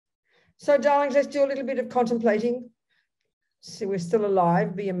So, darlings, let's do a little bit of contemplating. So we're still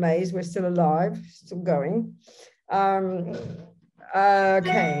alive. Be amazed. We're still alive, still going. Okay.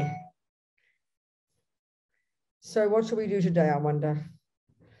 So what should we do today, I wonder?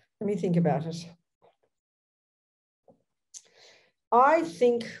 Let me think about it. I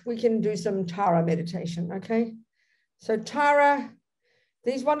think we can do some Tara meditation, okay? So Tara,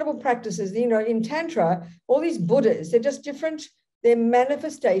 these wonderful practices, you know, in Tantra, all these Buddhas, they're just different. They're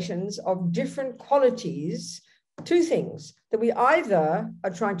manifestations of different qualities. Two things that we either are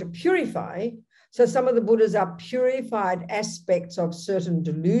trying to purify. So some of the Buddhas are purified aspects of certain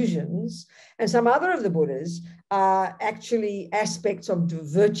delusions, and some other of the Buddhas are actually aspects of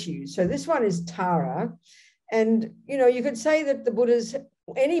virtues. So this one is Tara. And, you know, you could say that the Buddhas,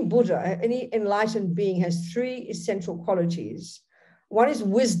 any Buddha, any enlightened being has three essential qualities. One is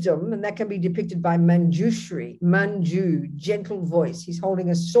wisdom, and that can be depicted by Manjushri, Manju, gentle voice. He's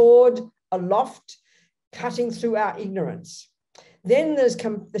holding a sword aloft, cutting through our ignorance. Then there's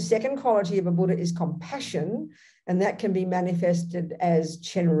the second quality of a Buddha is compassion, and that can be manifested as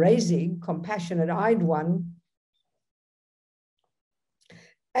Chenrezig, compassionate-eyed one.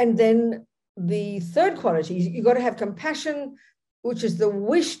 And then the third quality is you've got to have compassion, which is the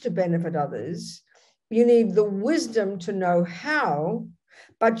wish to benefit others. You need the wisdom to know how,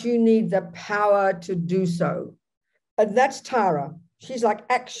 but you need the power to do so. And that's Tara. She's like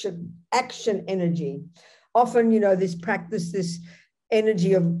action energy. Often, you know, this practice, this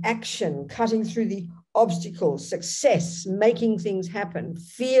energy of action, cutting through the obstacles, success, making things happen,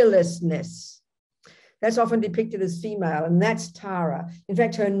 fearlessness. That's often depicted as female, and that's Tara. In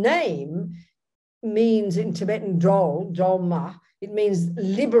fact, her name means in Tibetan Dolma, it means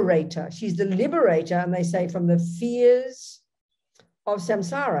liberator. She's the liberator, and they say from the fears of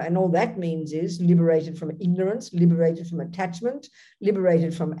samsara. And all that means is liberated from ignorance, liberated from attachment,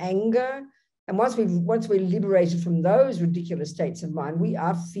 liberated from anger. And once we're liberated from those ridiculous states of mind, we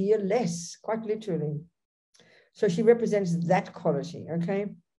are fearless, quite literally. So she represents that quality, okay?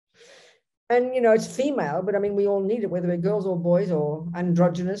 And, you know, it's female, but I mean, we all need it, whether we're girls or boys or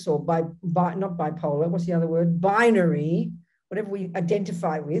androgynous or not bipolar, what's the other word? Binary, whatever we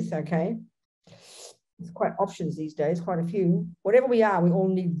identify with, okay? There's quite options these days, quite a few. Whatever we are, we all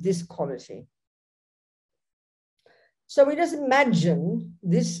need this quality. So we just imagine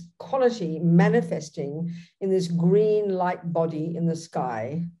this quality manifesting in this green light body in the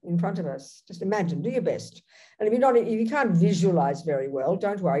sky in front of us. Just imagine, do your best. And if you can't visualize very well,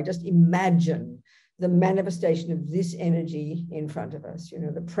 don't worry, just imagine the manifestation of this energy in front of us, you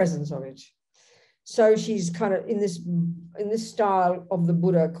know, the presence of it. So she's kind of in this style of the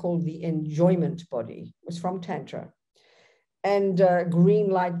Buddha called the enjoyment body. It was from Tantra. And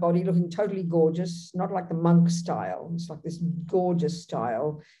green light body, looking totally gorgeous, not like the monk style. It's like this gorgeous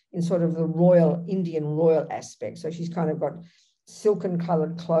style in sort of the Indian royal aspect. So she's kind of got silken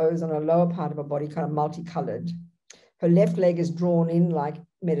colored clothes on her lower part of her body, kind of multicolored. Her left leg is drawn in like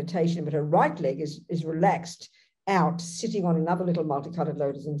meditation, but her right leg is relaxed out, sitting on another little multicolored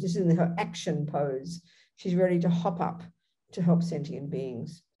lotus. And this is in her action pose. She's ready to hop up to help sentient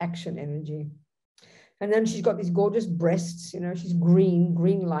beings, action energy. And then she's got these gorgeous breasts, you know, she's green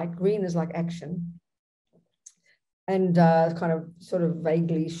light. Green is like action. And kind of sort of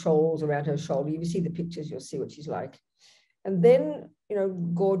vaguely shoals around her shoulder. If you see the pictures, you'll see what she's like. And then, you know,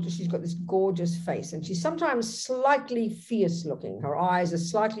 gorgeous, she's got this gorgeous face, and she's sometimes slightly fierce looking. Her eyes are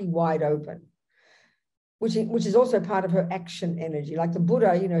slightly wide open, which is also part of her action energy. Like the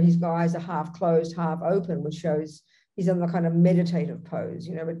Buddha, you know, his eyes are half closed, half open, which shows he's in the kind of meditative pose,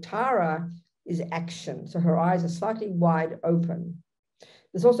 you know, but Tara is action. So her eyes are slightly wide open.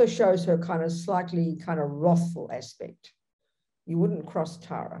 This also shows her kind of slightly kind of wrathful aspect. You wouldn't cross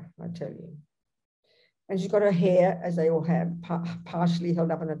Tara, I tell you. And she's got her hair, as they all have, partially held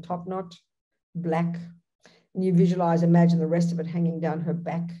up in a top knot, black. And you visualize, imagine the rest of it hanging down her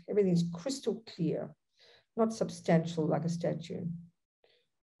back. Everything's crystal clear, not substantial like a statue.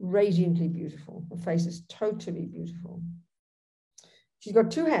 Radiantly beautiful. Her face is totally beautiful. She's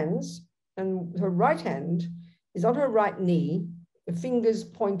got two hands, and her right hand is on her right knee, the fingers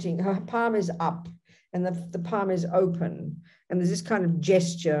pointing, her palm is up, and the palm is open. And there's this kind of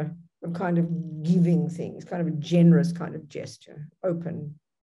gesture of kind of giving things, kind of a generous kind of gesture, open.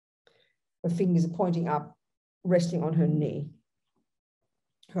 Her fingers are pointing up, resting on her knee,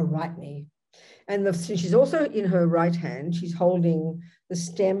 her right knee. And she's also in her right hand, she's holding the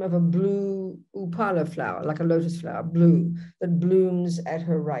stem of a blue upala flower, like a lotus flower, blue, that blooms at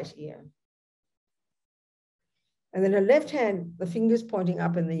her right ear. And then her left hand, the fingers pointing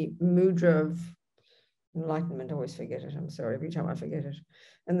up in the mudra of Enlightenment, I always forget it. I'm sorry, every time I forget it.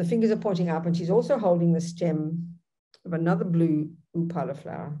 And the fingers are pointing up, and she's also holding the stem of another blue upala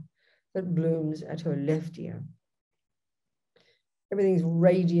flower that blooms at her left ear. Everything's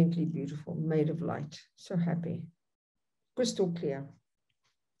radiantly beautiful, made of light. So happy. Crystal clear.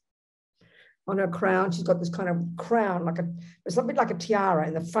 On her crown, she's got this kind of crown, it's a bit like a tiara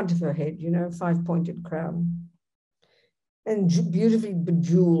in the front of her head, you know, 5-pointed crown. And beautifully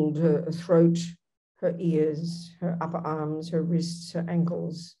bejeweled her throat, her ears, her upper arms, her wrists, her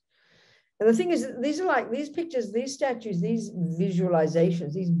ankles. And the thing is, these are like, these pictures, these statues, these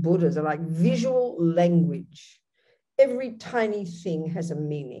visualizations, these Buddhas are like visual language. Every tiny thing has a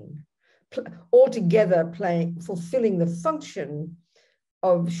meaning, altogether fulfilling the function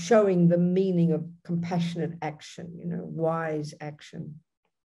of showing the meaning of compassionate action, you know, wise action.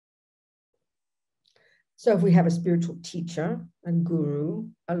 So if we have a spiritual teacher, a guru,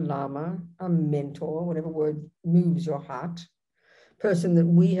 a lama, a mentor, whatever word moves your heart, person that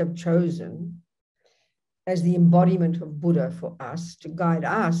we have chosen as the embodiment of Buddha for us, to guide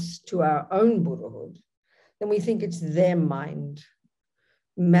us to our own Buddhahood, then we think it's their mind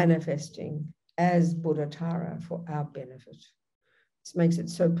manifesting as Buddha Tara for our benefit. This makes it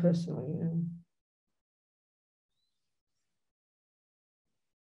so personal, you know.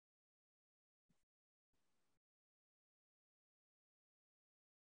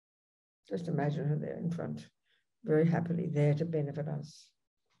 Just imagine her there in front, very happily there to benefit us.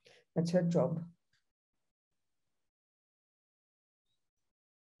 That's her job.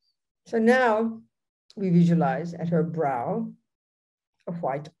 So now we visualize at her brow a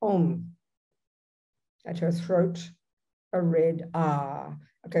white Om, at her throat a red Ah.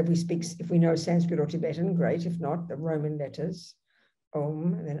 Okay, if we know Sanskrit or Tibetan, great. If not, the Roman letters,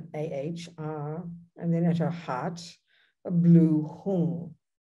 Om, and then AH, Ah, and then at her heart a blue Hung,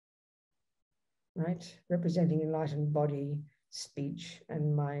 right? Representing enlightened body, speech,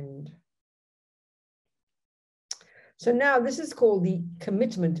 and mind. So now this is called the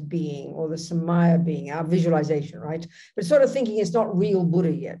commitment being, or the Samaya being, our visualization, right? But sort of thinking it's not real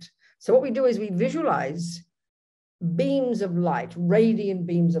Buddha yet. So what we do is we visualize beams of light, radiant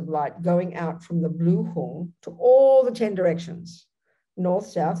beams of light going out from the blue Hung to all the 10 directions: north,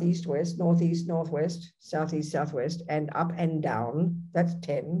 south, east, west, northeast, northwest, southeast, southwest, and up and down. That's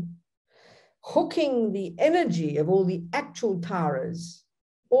 10. Hooking the energy of all the actual Taras,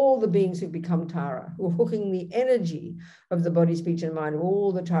 all the beings who've become Tara, who are hooking the energy of the body, speech, and mind of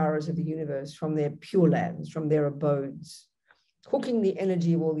all the Taras of the universe from their pure lands, from their abodes, hooking the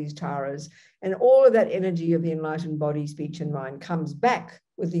energy of all these Taras, and all of that energy of the enlightened body, speech, and mind comes back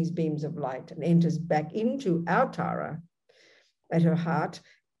with these beams of light and enters back into our Tara at her heart,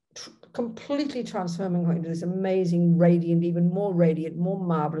 completely transforming her into this amazing, radiant, even more radiant, more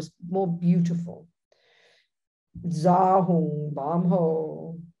marvelous, more beautiful Zahung,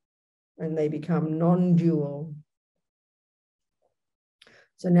 Bamho, and they become non-dual.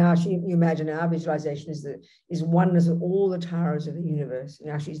 So now you imagine our visualization is oneness with all the Taras of the universe.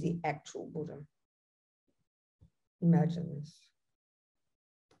 Now she's the actual Buddha. Imagine this.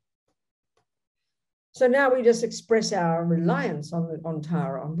 So now we just express our reliance on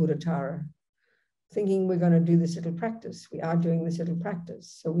Tara, on Buddha Tara, thinking we're going to do this little practice. We are doing this little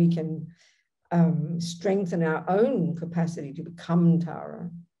practice so we can strengthen our own capacity to become Tara,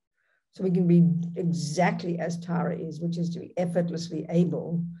 so we can be exactly as Tara is, which is to be effortlessly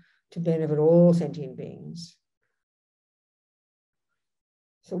able to benefit all sentient beings.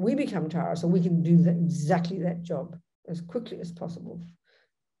 So we become Tara so we can do exactly that job as quickly as possible,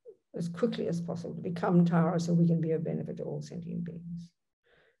 to become Tara so we can be of benefit to all sentient beings.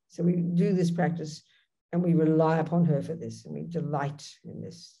 So we do this practice and we rely upon her for this, and we delight in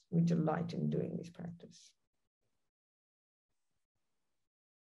this. We delight in doing this practice.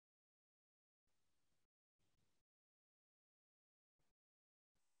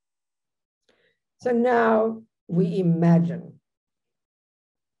 So now we imagine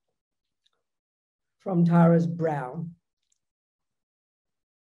from Tara's brow,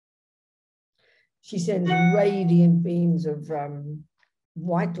 she sends radiant beams of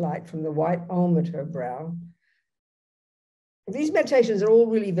white light from the white Om at her brow. These meditations are all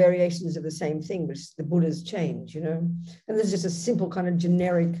really variations of the same thing, which the Buddha's change, you know. And this is just a simple kind of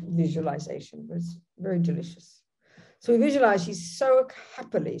generic visualization, but it's very delicious. So we visualize she's so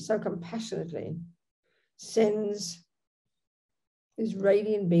happily, so compassionately sends these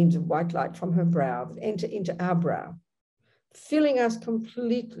radiant beams of white light from her brow that enter into our brow, filling us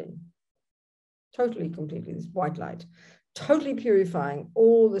completely, totally, completely, this white light, totally purifying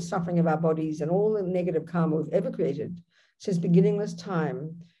all the suffering of our bodies and all the negative karma we've ever created since beginningless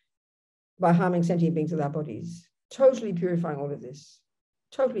time, by harming sentient beings with our bodies. Totally purifying all of this.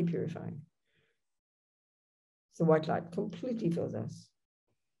 Totally purifying. The white light completely fills us.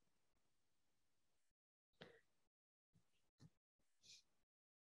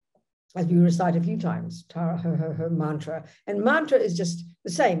 As we recite a few times, Tara, her mantra. And mantra is just the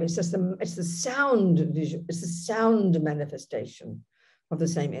same. It's just the sound visual. It's the sound manifestation of the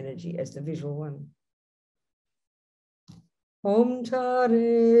same energy as the visual one. Om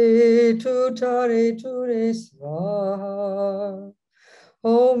Tare Tu Tare Tu Re Swaha.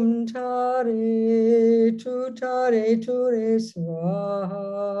 Om Tare Tu Tare Tu Re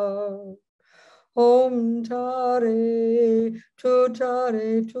Swaha. Om Tare Tu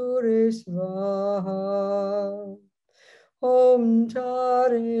Tare Tu Re Swaha. Om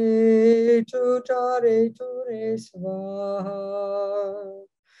Tare Tu Tare Tu Re Swaha.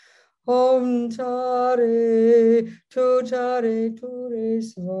 Om Tare Tu Tare Tu Re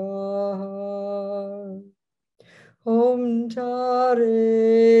Swaha. Om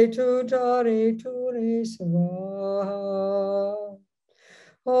Tare Tu Tare Tu Re Swaha.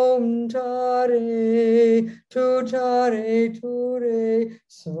 Om Tare Tu Tare Tu Re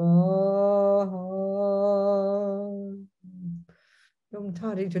Swaha. Om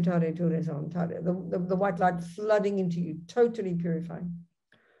Tare Tu Tare Tu Re Swaha. Om Tare. The white light flooding into you, totally purifying.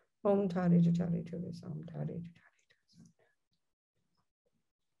 Om Tare Tu Tare Tu Re Swaha. Om Tare Tu Tare.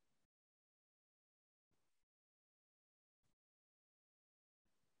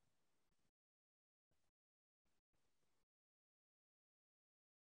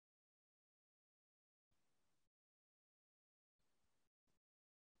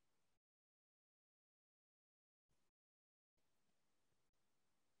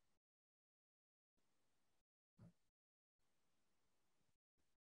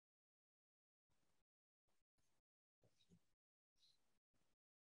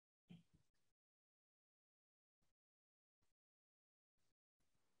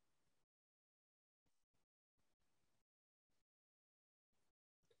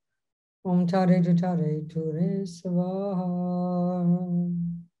 Om Tare Tu Tare Tu Re Swaha.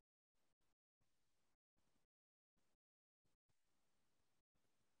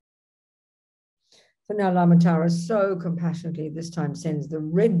 So now Lama Tara so compassionately this time sends the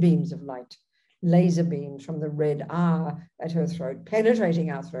red beams of light, laser beams from the red at her throat,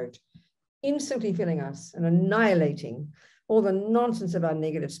 penetrating our throat, instantly filling us and annihilating all the nonsense of our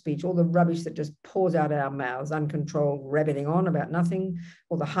negative speech, all the rubbish that just pours out of our mouths, uncontrolled, rabbiting on about nothing,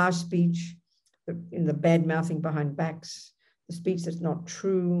 all the harsh speech, the bad mouthing behind backs, the speech that's not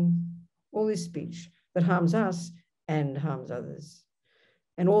true, all this speech that harms us and harms others.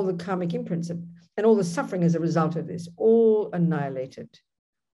 And all the karmic imprints and all the suffering as a result of this, all annihilated,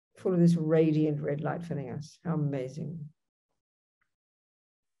 full of this radiant red light filling us. How amazing.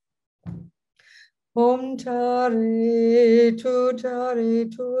 Om Tare Tu Tare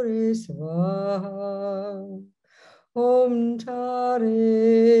Tu Re Swaha. Om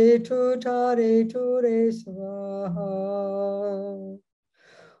Tare Tu Tare Tu Re Swaha.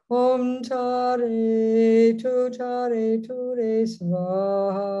 Om Tare Tu Tare Tu Re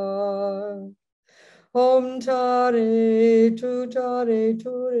Swaha. Om Tare Tu Tare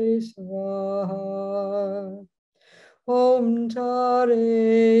Tu Re Swaha. Om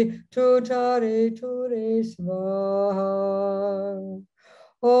Tare Tu Tare Tu Re Swaha.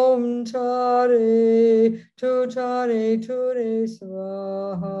 Om Tare Tu Tare Tu Re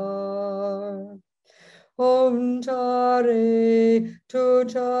Swaha. Om Tare Tu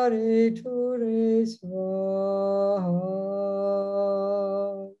Tare Tu Re Swaha.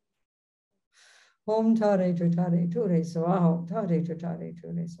 Om Tare Tu Tare Tu Re Swaha. Om Tare Tu Tare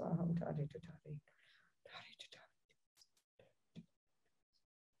Tu Re Swaha. Om Tare Tu Tare.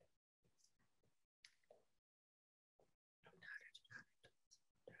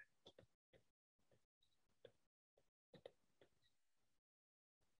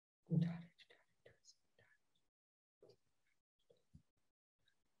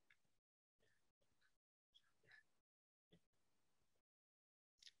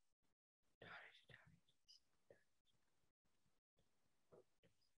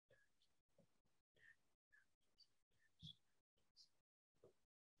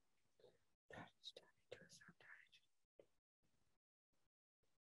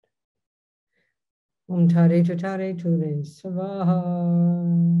 Om Tare Tu Tare Tu Re Swaha.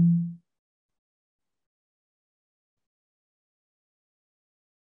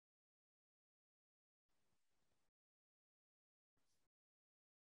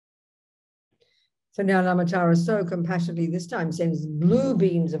 So now Lama Tara so compassionately this time sends blue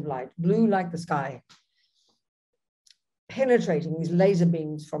beams of light, blue like the sky, penetrating, these laser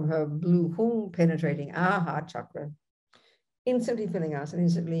beams from her blue hung penetrating our heart chakra, instantly filling us and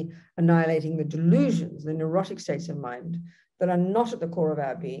instantly annihilating the delusions, the neurotic states of mind that are not at the core of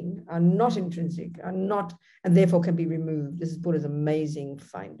our being, are not intrinsic, are not, and therefore can be removed. This is Buddha's amazing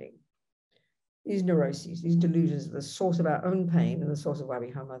finding. These neuroses, these delusions are the source of our own pain and the source of why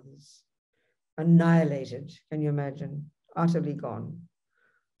we harm others. Annihilated, can you imagine? Utterly gone,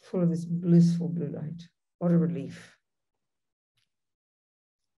 full of this blissful blue light. What a relief.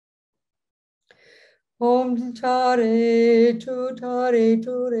 Om Tare Tu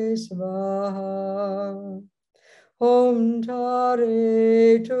Re Svaha. Om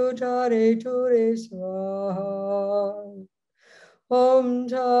Tare Tu Re Svaha. Om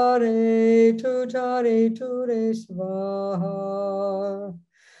Tare Tu Re Svaha.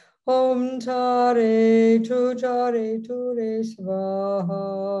 Om Tare Tu Re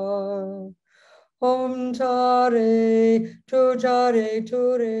Svaha. Om Tare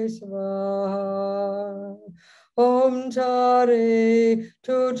Tu Re Svaha. Om Tare Tu Re Svaha.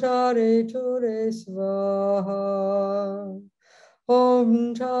 Om Tare Tu Re Svaha.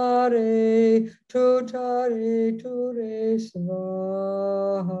 Om Tare Tu Re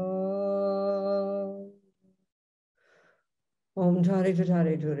Svaha. Om Tare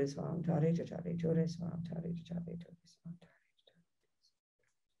Tu Re Svaha. Om Tare Tu Re Svaha.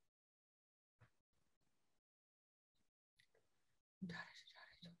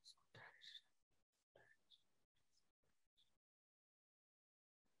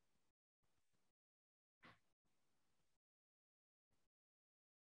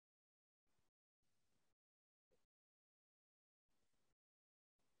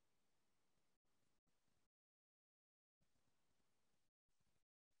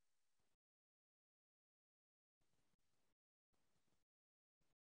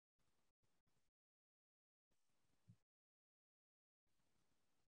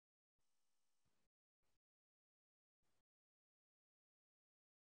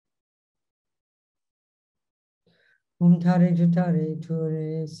 Om Tare Tu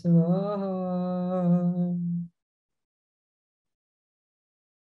Re Svaha.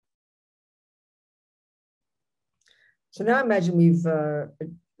 So now imagine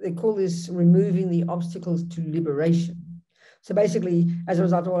they call this removing the obstacles to liberation. So basically, as a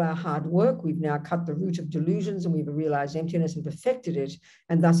result of all our hard work, we've now cut the root of delusions and we've realized emptiness and perfected it,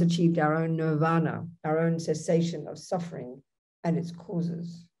 and thus achieved our own nirvana, our own cessation of suffering and its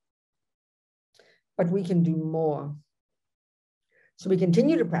causes. But we can do more. So we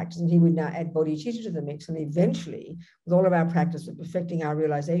continue to practice, and he would now add bodhicitta to the mix, and eventually, with all of our practice of perfecting our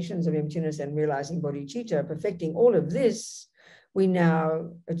realizations of emptiness and realizing bodhicitta, perfecting all of this, we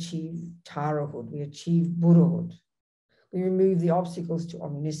now achieve Tarahood, we achieve Buddhahood. We remove the obstacles to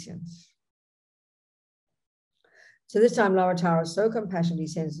omniscience. So this time, Lower Tara so compassionately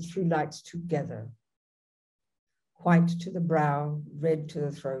sends the three lights together. White to the brow, red to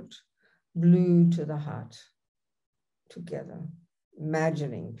the throat, blue to the heart, together.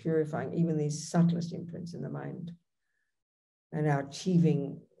 Imagining, purifying even these subtlest imprints in the mind, and now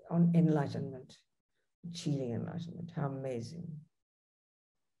achieving on enlightenment, achieving enlightenment. How amazing.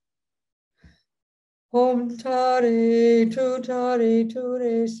 Om Tare Tu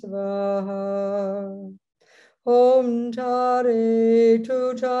Re Svaha. Om Tare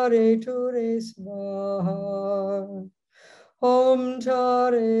Tu Re Svaha. Om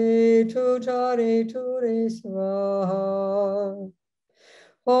Tare Tu Re Svaha.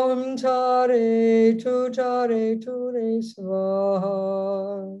 Om Tare Tu Re Svaha.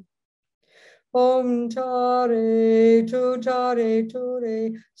 Om Tare Tu Re Svaha. Om Tare Tu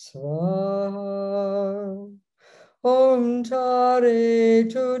Re Svaha. Om Tare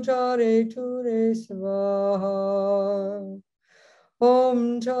Tu Re Svaha.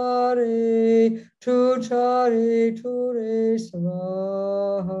 Om Tare Tu Re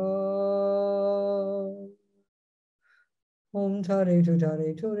Svaha. Om Tare Tu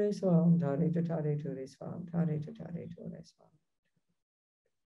Re Svaha. Om Tare Tu Re Svaha.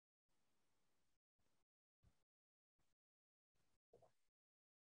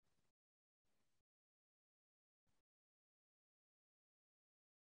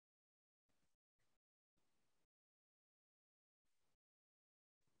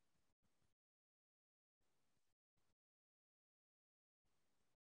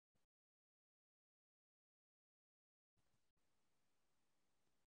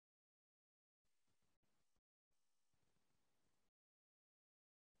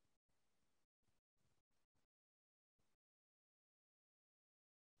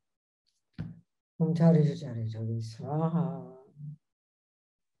 Om Tare Tu Re Svaha.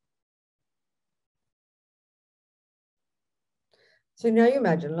 So now you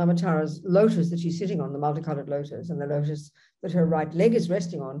imagine Lama Tara's lotus that she's sitting on, the multicolored lotus, and the lotus that her right leg is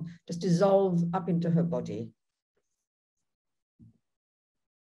resting on, just dissolve up into her body.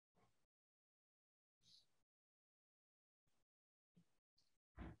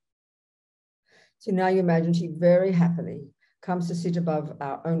 So now you imagine she very happily comes to sit above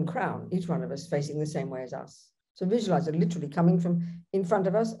our own crown, each one of us facing the same way as us. So visualize it literally coming from in front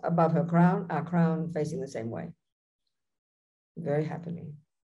of us, above her crown, our crown facing the same way. Very happily.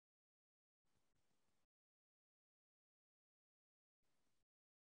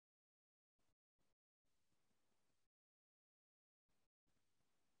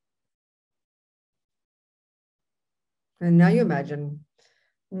 And now you imagine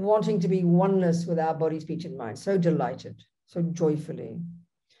wanting to be oneness with our body, speech, and mind, so delighted, so joyfully.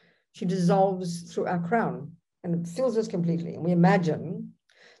 She dissolves through our crown and it fills us completely. And we imagine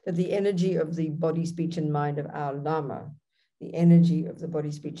that the energy of the body, speech, and mind of our Lama, the energy of the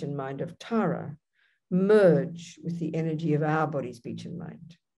body, speech, and mind of Tara, merge with the energy of our body, speech, and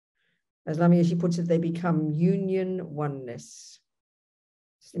mind. As Lama Yeshe puts it, they become union oneness.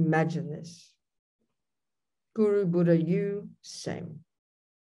 Just imagine this. Guru, Buddha, you, same.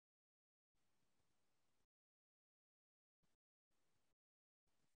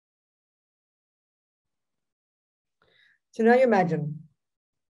 So now you imagine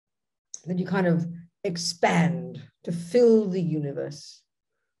that you kind of expand to fill the universe.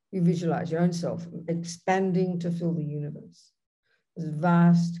 You visualize your own self expanding to fill the universe. It's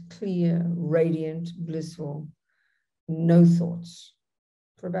vast, clear, radiant, blissful, no thoughts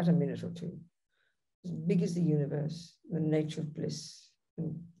for about a minute or two. As big as the universe, the nature of bliss,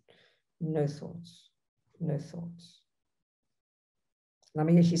 and no thoughts, no thoughts.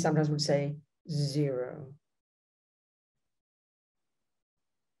 Lama Yeshe sometimes would say zero.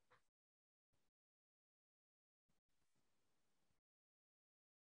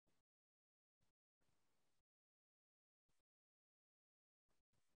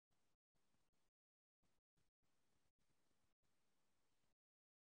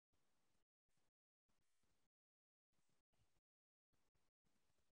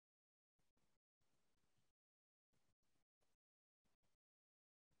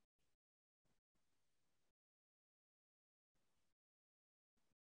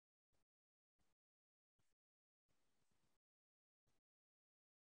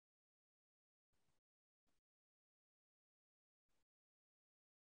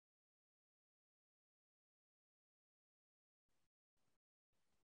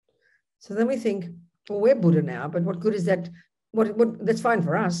 So then we think, well, we're Buddha now, but what good is that? What that's fine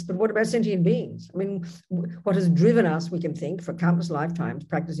for us, but what about sentient beings? I mean, what has driven us, we can think, for countless lifetimes,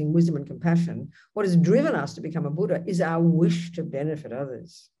 practicing wisdom and compassion, what has driven us to become a Buddha is our wish to benefit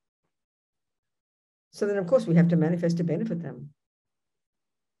others. So then, of course, we have to manifest to benefit them.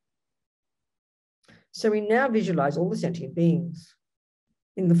 So we now visualize all the sentient beings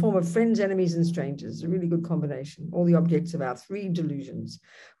in the form of friends, enemies, and strangers, a really good combination. All the objects of our three delusions.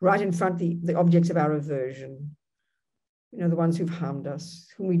 Right in front, the objects of our aversion. You know, the ones who've harmed us,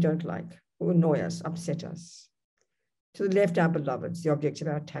 whom we don't like, who annoy us, upset us. To the left, our beloveds, the objects of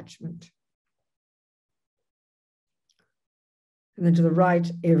our attachment. And then to the right,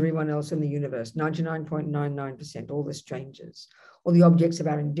 everyone else in the universe, 99.99%, all the strangers, all the objects of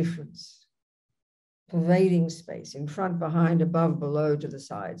our indifference. Pervading space, in front, behind, above, below, to the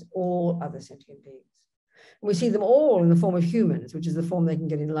sides, all other sentient beings. And we see them all in the form of humans, which is the form they can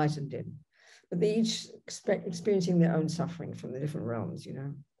get enlightened in. But they each experiencing their own suffering from the different realms, you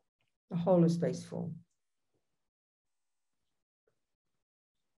know. The whole of space form.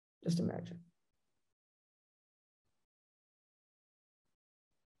 Just imagine.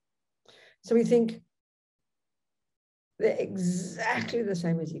 So we think they're exactly the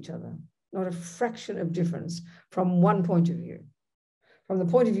same as each other. Not a fraction of difference from one point of view. From the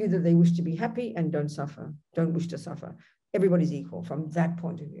point of view that they wish to be happy and don't suffer, don't wish to suffer. Everybody's equal from that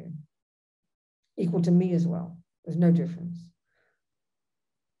point of view. Equal to me as well. There's no difference.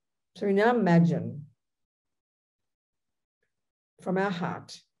 So we now imagine from our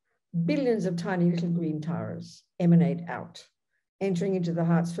heart, billions of tiny little green taras emanate out, entering into the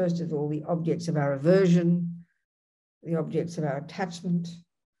hearts, first of all, the objects of our aversion, the objects of our attachment,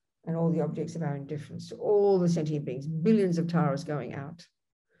 and all the objects of our indifference, to all the sentient beings, billions of taras going out.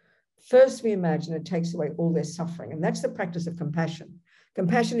 First, we imagine it takes away all their suffering, and that's the practice of compassion.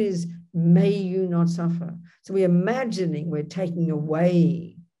 Compassion is, may you not suffer. So we're imagining we're taking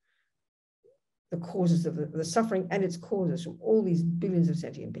away the causes of the suffering and its causes from all these billions of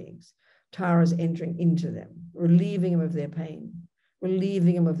sentient beings. Taras entering into them, relieving them of their pain,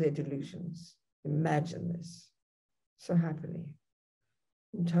 relieving them of their delusions. Imagine this so happily.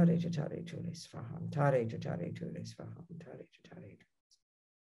 Tare to tare to le svaha. Tare to tare to le svaha. Tare to tare.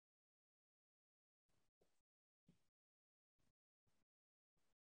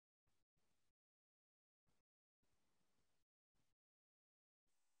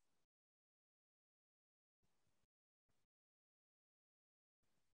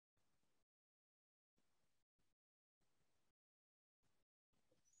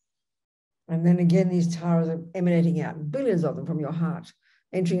 And then again, these taras are emanating out, billions of them from your heart,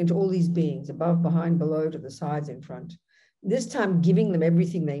 entering into all these beings, above, behind, below, to the sides, in front. This time giving them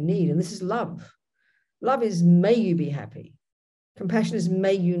everything they need. And this is love. Love is, may you be happy. Compassion is,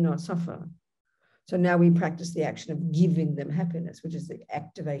 may you not suffer. So now we practice the action of giving them happiness, which is the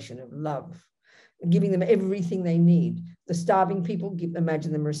activation of love, giving them everything they need. The starving people,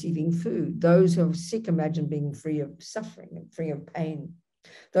 imagine them receiving food. Those who are sick, imagine being free of suffering and free of pain.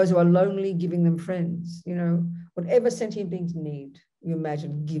 Those who are lonely, giving them friends. You know, whatever sentient beings need, you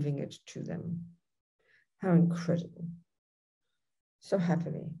imagine giving it to them. How incredible. So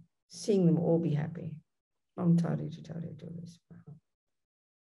happily, seeing them all be happy. Om Tari Tari Tari.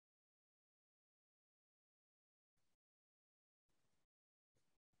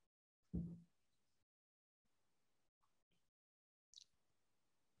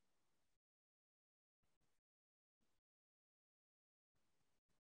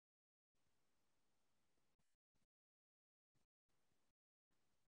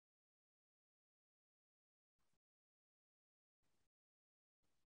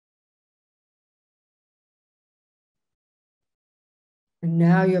 And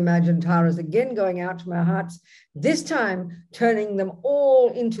now you imagine taras again going out from our hearts, this time turning them all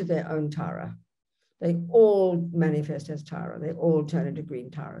into their own tara. They all manifest as tara. They all turn into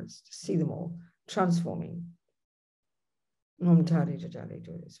green taras. See them all transforming. Om Tari Tari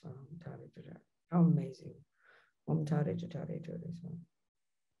Tari. How amazing. Om Tari Tari Tari.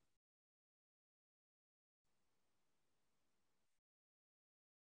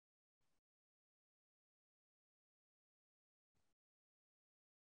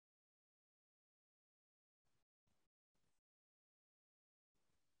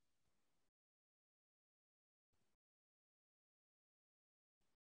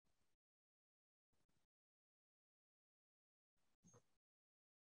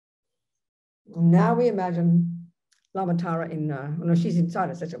 Now we imagine Lama Tara in, no, she's inside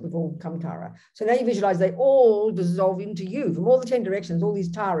us, that's it, we've all come Tara. So now you visualize they all dissolve into you. From all the 10 directions, all these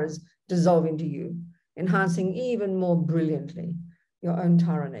Taras dissolve into you, enhancing even more brilliantly your own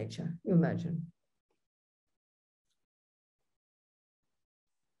Tara nature. You imagine.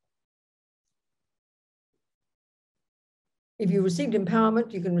 If you received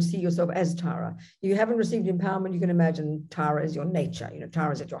empowerment, you can receive yourself as Tara. If you haven't received empowerment, you can imagine Tara as your nature. You know,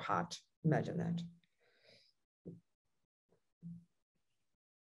 Tara is at your heart. Imagine that.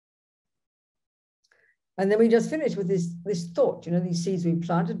 And then we just finished with this thought, you know, these seeds we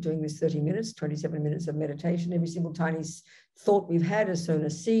planted during this 30 minutes, 27 minutes of meditation. Every single tiny thought we've had has sown a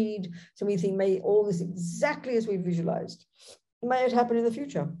seed. So we think, may all this exactly as we visualized, may it happen in the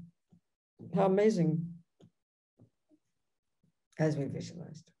future. How amazing. As we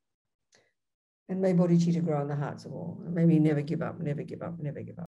visualized. And may bodhicitta grow in the hearts of all. And may we never give up, never give up, never give up.